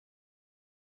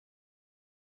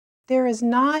There is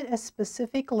not a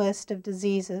specific list of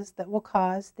diseases that will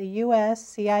cause the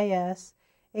USCIS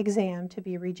exam to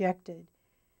be rejected.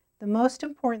 The most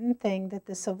important thing that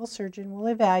the civil surgeon will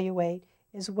evaluate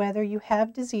is whether you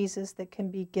have diseases that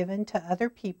can be given to other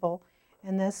people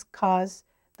and thus cause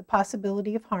the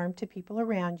possibility of harm to people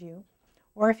around you,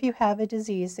 or if you have a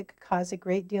disease that could cause a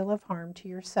great deal of harm to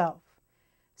yourself.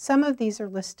 Some of these are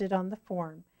listed on the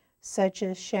form, such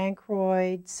as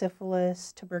chancroid,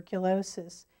 syphilis,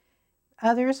 tuberculosis.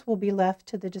 Others will be left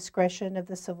to the discretion of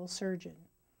the civil surgeon.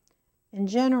 In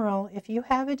general, if you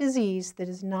have a disease that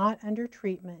is not under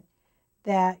treatment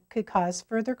that could cause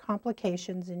further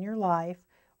complications in your life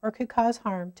or could cause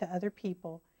harm to other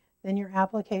people, then your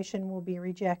application will be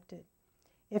rejected.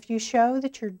 If you show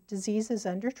that your disease is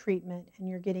under treatment and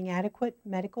you're getting adequate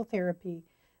medical therapy,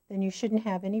 then you shouldn't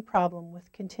have any problem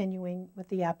with continuing with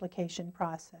the application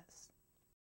process.